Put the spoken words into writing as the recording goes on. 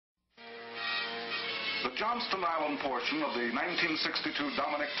Johnston Island portion of the 1962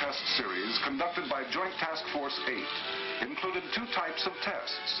 Dominic test series conducted by Joint Task Force 8 included two types of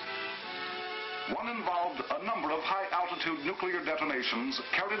tests. One involved a number of high-altitude nuclear detonations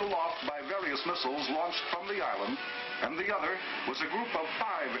carried aloft by various missiles launched from the island, and the other was a group of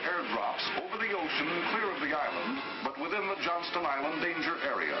 5 airdrops over the ocean clear of the island, but within the Johnston Island danger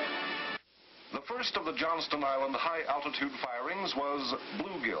area. The first of the Johnston Island high-altitude firings was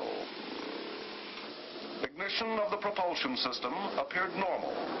bluegill. Ignition of the propulsion system appeared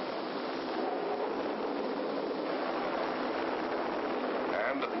normal.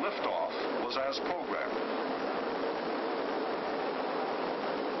 And liftoff was as programmed.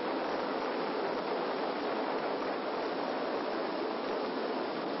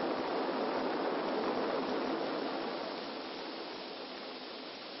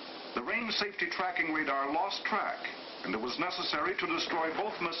 The range safety tracking radar lost track, and it was necessary to destroy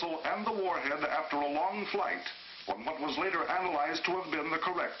both missile and the warhead after a long flight on what was later analyzed to have been the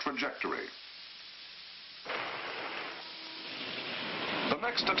correct trajectory. The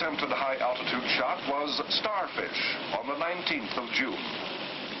next attempted high-altitude shot was Starfish on the 19th of June.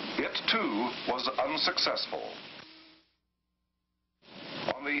 It, too, was unsuccessful.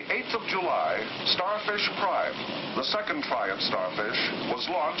 On the 8th of July, Starfish Prime, the second try at Starfish, was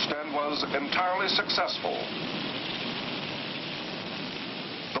launched and was entirely successful.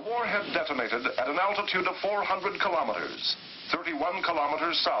 The warhead detonated at an altitude of 400 kilometers, 31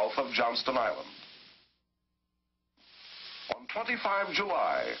 kilometers south of Johnston Island. On 25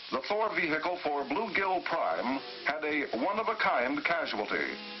 July, the Thor vehicle for Bluegill Prime had a one-of-a-kind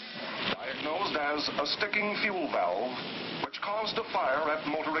casualty, diagnosed as a sticking fuel valve, which caused a fire at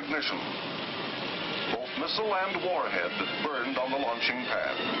motor ignition. Both missile and warhead burned on the launching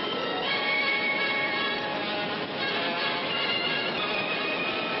pad.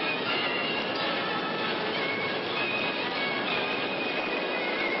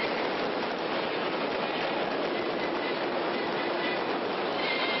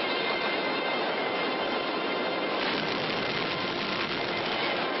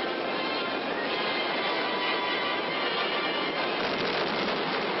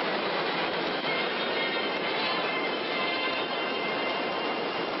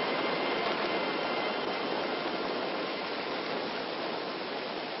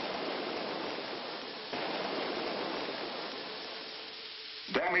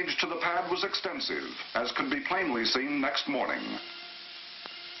 Damage to the pad was extensive, as could be plainly seen next morning.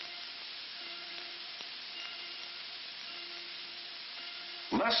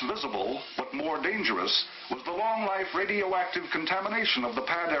 Less visible, but more dangerous, was the long-life radioactive contamination of the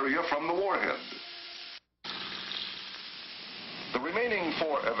pad area from the warhead. The remaining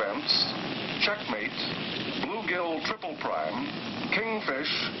 4 events, Checkmate, Bluegill Triple Prime,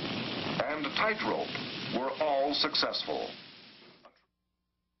 Kingfish, and Tightrope, were all successful.